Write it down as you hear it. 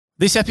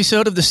This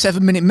episode of the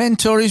 7 Minute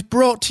Mentor is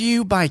brought to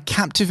you by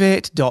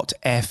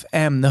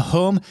Captivate.fm, the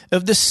home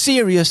of the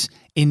serious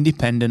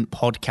independent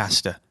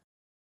podcaster.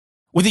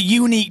 With a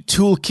unique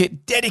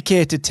toolkit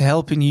dedicated to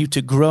helping you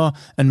to grow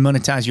and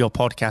monetize your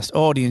podcast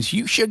audience,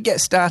 you should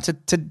get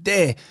started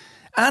today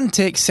and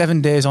take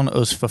 7 days on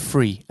us for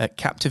free at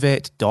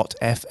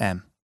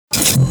Captivate.fm.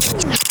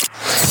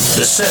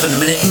 The 7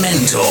 Minute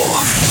Mentor.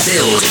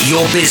 Build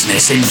your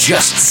business in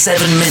just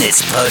 7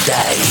 minutes per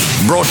day.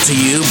 Brought to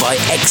you by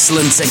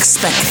Excellence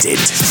Expected,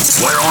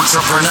 where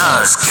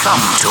entrepreneurs come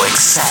to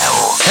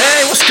excel.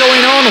 Hey, what's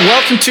going on?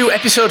 Welcome to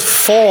episode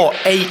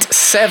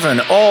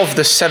 487 of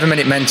the 7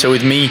 Minute Mentor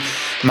with me,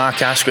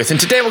 Mark Asquith. And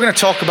today we're going to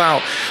talk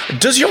about,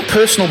 does your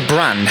personal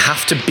brand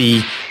have to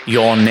be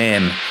your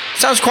name?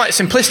 Sounds quite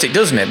simplistic,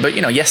 doesn't it? But,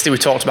 yesterday we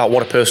talked about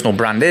what a personal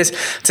brand is.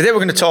 Today we're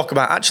going to talk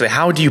about actually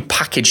how do you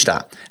package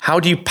that? How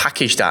do you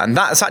package that? And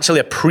that's actually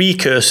a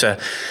precursor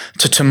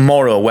to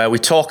tomorrow, where we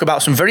talk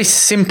about some very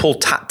simple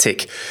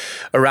tactic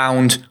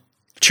around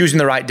choosing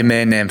the right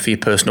domain name for your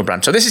personal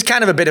brand. So this is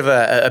kind of a bit of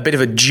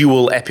a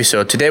dual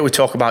episode. Today we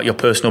talk about your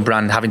personal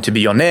brand having to be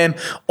your name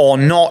or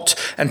not.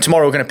 And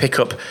tomorrow we're going to pick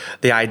up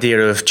the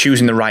idea of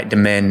choosing the right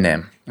domain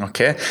name.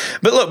 Okay.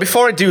 But look,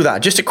 before I do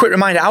that, just a quick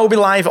reminder, I will be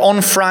live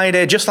on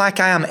Friday, just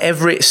like I am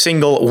every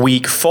single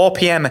week, 4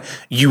 p.m.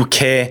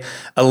 UK,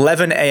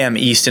 11 a.m.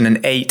 Eastern and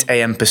 8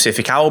 a.m.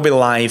 Pacific. I will be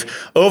live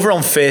over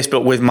on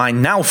Facebook with my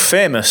now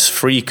famous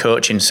free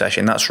coaching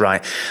session. That's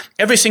right.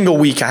 Every single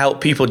week, I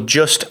help people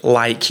just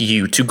like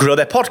you to grow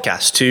their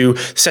podcast, to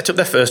set up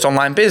their first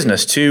online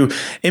business, to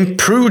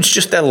improve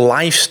just their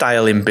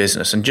lifestyle in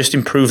business and just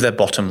improve their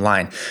bottom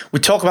line. We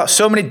talk about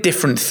so many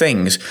different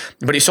things,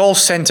 but it's all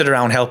centered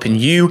around helping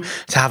you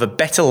to have a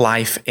better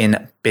life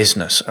in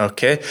business,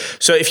 okay?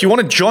 So if you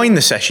want to join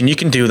the session, you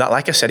can do that.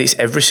 Like I said, it's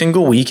every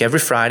single week, every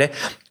Friday.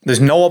 There's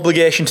no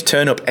obligation to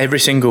turn up every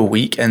single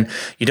week, and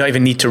you don't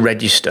even need to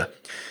register.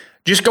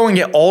 Just go and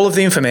get all of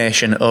the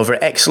information over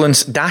at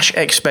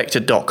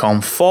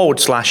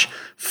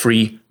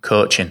excellence-expected.com/free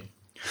coaching.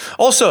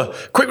 Also,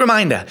 quick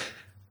reminder,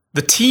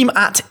 the team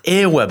at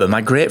Aweber,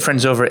 my great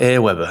friends over at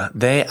Aweber,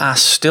 they are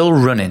still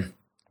running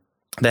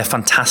their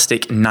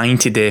fantastic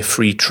 90-day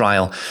free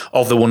trial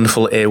of the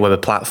wonderful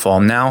Aweber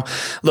platform. Now,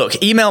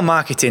 look, email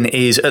marketing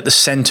is at the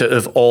center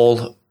of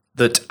all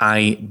that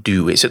I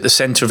do. It's at the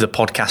center of the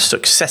Podcast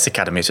Success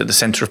Academy. It's at the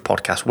center of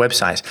podcast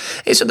websites.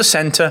 It's at the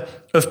center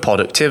of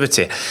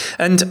productivity.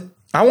 And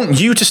I want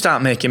you to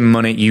start making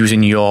money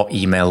using your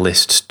email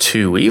lists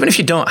too. Even if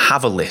you don't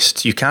have a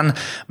list, you can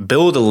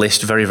build a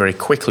list very, very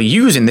quickly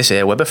using this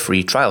Aweber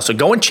free trial. So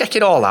go and check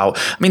it all out.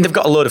 I mean, they've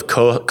got a load of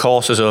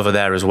courses over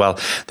there as well.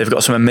 They've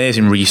got some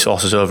amazing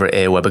resources over at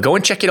Aweber. Go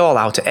and check it all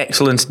out at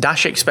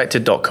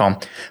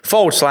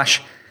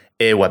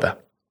excellence-expected.com/Aweber.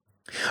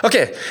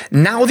 Okay,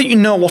 now that you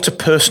know what a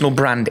personal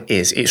brand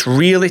is, it's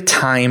really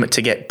time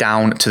to get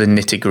down to the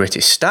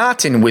nitty-gritty,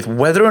 starting with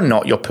whether or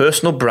not your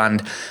personal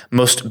brand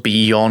must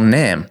be your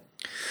name.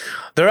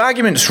 There are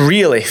arguments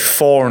really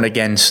for and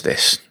against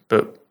this,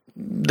 but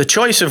the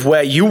choice of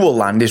where you will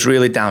land is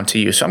really down to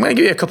you. So I'm going to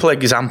give you a couple of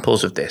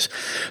examples of this.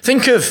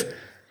 Think of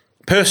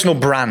personal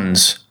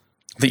brands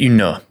that you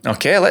know.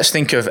 Okay, let's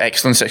think of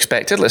Excellence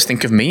Expected. Let's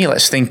think of me.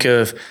 Let's think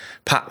of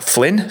Pat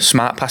Flynn,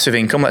 Smart Passive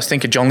Income. Let's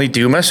think of John Lee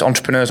Dumas,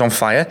 Entrepreneurs on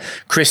Fire.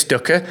 Chris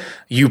Ducker,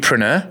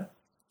 Youpreneur.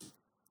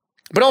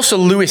 But also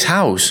Lewis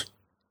Howes.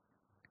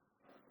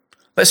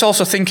 Let's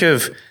also think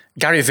of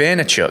Gary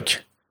Vaynerchuk.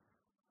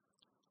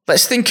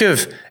 Let's think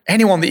of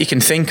anyone that you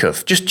can think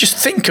of. Just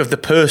think of the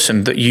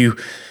person that you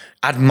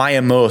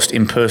admire most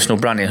in personal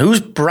branding. Whose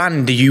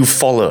brand do you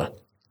follow?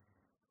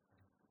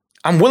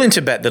 I'm willing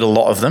to bet that a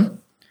lot of them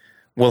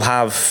will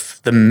have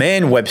the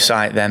main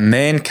website, their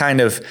main kind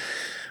of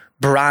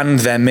brand,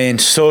 their main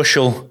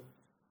social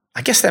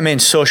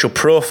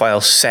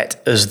profile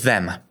set as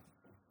them.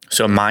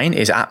 So mine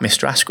is at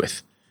Mr.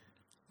 Asquith.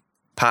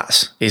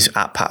 Pat's is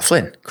at Pat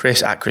Flynn.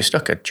 Chris at Chris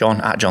Ducker. John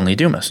at John Lee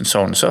Dumas, and so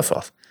on and so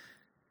forth.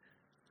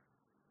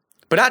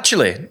 But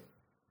actually,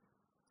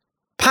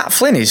 Pat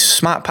Flynn is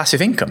Smart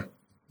Passive Income.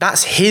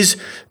 That's his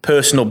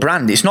personal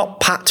brand. It's not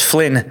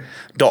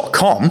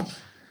patflynn.com.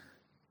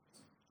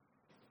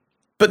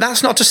 But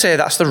that's not to say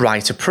that's the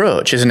right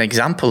approach. As an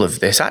example of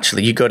this,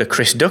 actually, you go to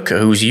Chris Ducker,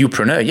 who's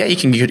Youpreneur. Yeah, you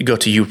can go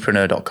to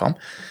youpreneur.com.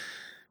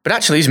 But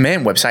actually, his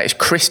main website is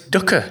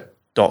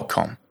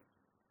chrisducker.com.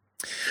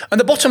 And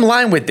the bottom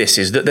line with this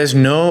is that there's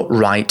no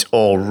right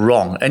or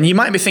wrong. And you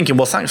might be thinking,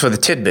 well, thanks for the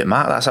tidbit,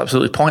 Mark. That's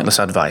absolutely pointless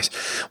advice.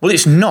 Well,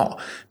 it's not,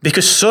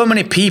 because so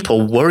many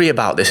people worry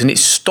about this and it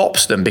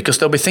stops them, because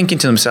they'll be thinking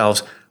to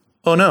themselves,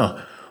 oh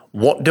no,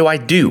 what do I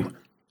do?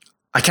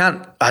 I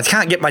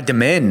can't get my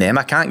domain name.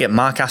 I can't get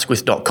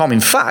markasquith.com. In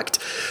fact,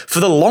 for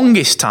the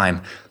longest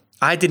time,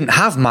 I didn't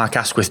have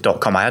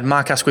markasquith.com. I had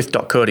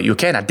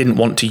markasquith.co.uk and I didn't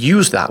want to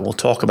use that. We'll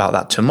talk about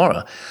that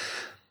tomorrow.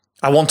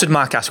 I wanted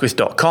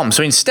markasquith.com.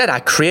 So instead, I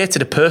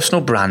created a personal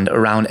brand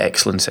around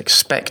Excellence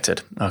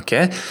Expected.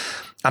 Okay.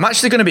 I'm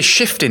actually going to be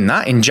shifting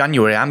that in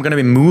January. I'm going to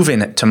be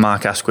moving to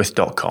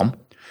markasquith.com,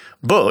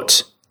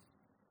 but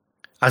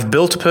I've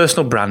built a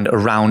personal brand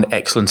around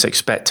excellence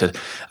expected.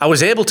 I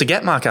was able to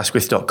get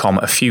markasquith.com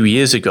a few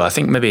years ago, I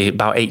think maybe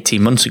about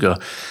 18 months ago.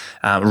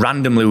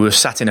 Randomly, we were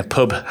sat in a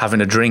pub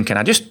having a drink, and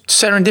I just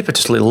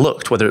serendipitously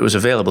looked whether it was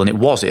available, and it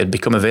was. It had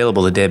become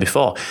available the day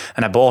before,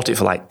 and I bought it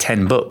for like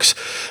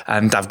 $10,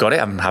 and I've got it.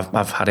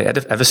 I've had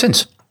it ever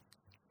since.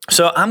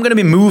 So I'm going to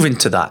be moving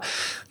to that.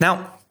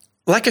 Now,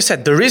 like I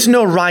said, there is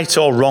no right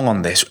or wrong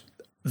on this.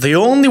 The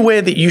only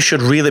way that you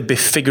should really be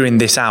figuring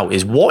this out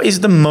is what is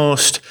the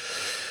most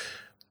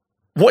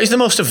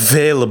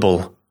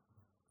available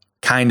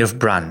kind of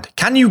brand?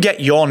 Can you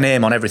get your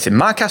name on everything?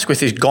 Mark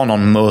Asquith is gone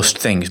on most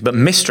things, but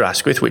Mr.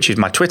 Asquith, which is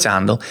my Twitter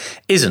handle,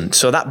 isn't.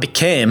 So that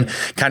became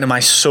kind of my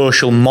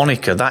social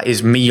moniker. That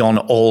is me on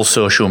all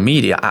social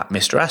media at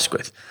Mr.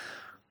 Asquith.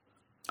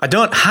 I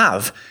don't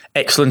have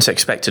excellence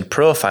expected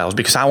profiles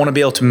because I want to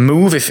be able to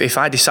move if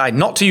I decide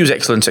not to use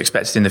excellence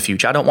expected in the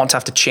future. I don't want to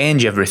have to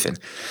change everything.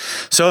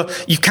 So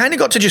you've kind of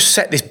got to just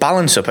set this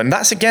balance up. And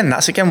that's again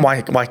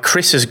why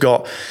Chris has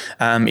got,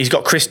 he's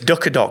got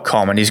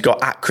chrisducker.com and he's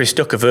got at Chris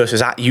Ducker versus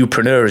at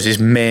Youpreneur as his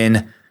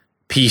main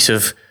piece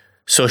of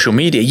social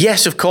media.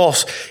 Yes, of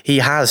course, he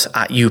has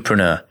at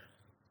Youpreneur,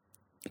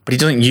 but he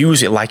doesn't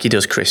use it like he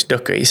does Chris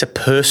Ducker. It's a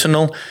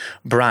personal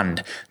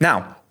brand.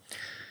 Now,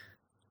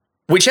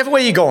 whichever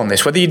way you go on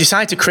this, whether you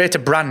decide to create a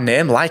brand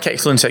name like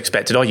Excellence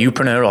Expected or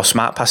Youpreneur or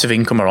Smart Passive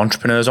Income or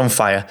Entrepreneurs on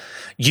Fire,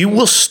 you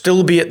will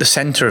still be at the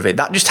center of it.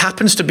 That just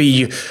happens to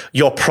be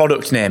your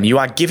product name. You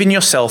are giving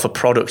yourself a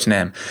product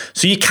name.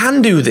 So you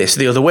can do this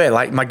the other way,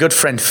 like my good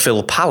friend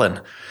Phil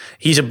Pallen.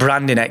 He's a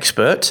branding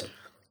expert.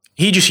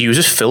 He just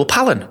uses Phil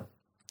Pallen.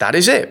 That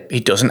is it. He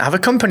doesn't have a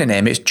company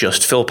name. It's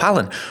just Phil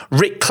Pallen.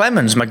 Rick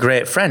Clemens, my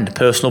great friend,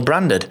 personal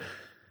branded.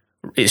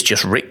 It's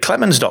just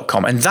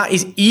rickclemens.com, and that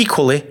is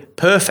equally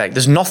perfect.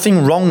 There's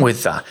nothing wrong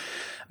with that.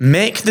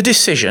 Make the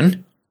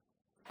decision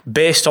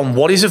based on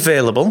what is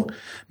available.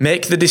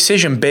 Make the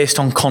decision based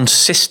on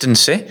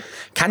consistency.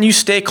 Can you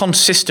stay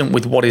consistent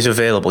with what is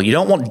available? You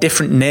don't want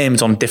different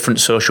names on different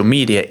social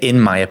media, in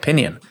my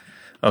opinion.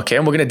 Okay,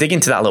 and we're going to dig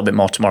into that a little bit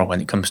more tomorrow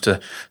when it comes to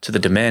the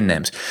domain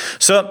names.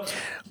 So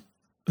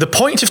the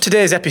point of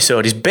today's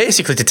episode is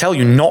basically to tell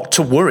you not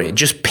to worry.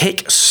 Just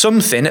pick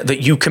something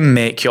that you can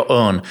make your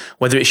own,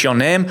 whether it's your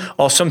name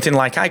or something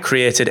like I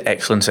created,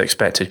 Excellence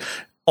Expected.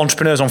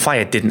 Entrepreneurs on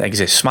Fire didn't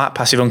exist. Smart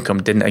Passive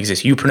Income didn't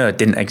exist. Youpreneur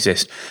didn't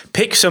exist.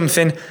 Pick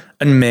something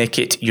and make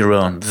it your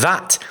own.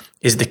 That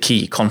is the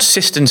key.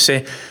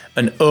 Consistency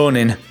and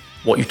owning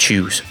what you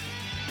choose.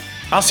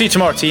 I'll see you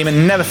tomorrow, team,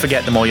 and never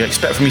forget, the more you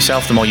expect from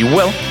yourself, the more you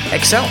will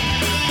excel.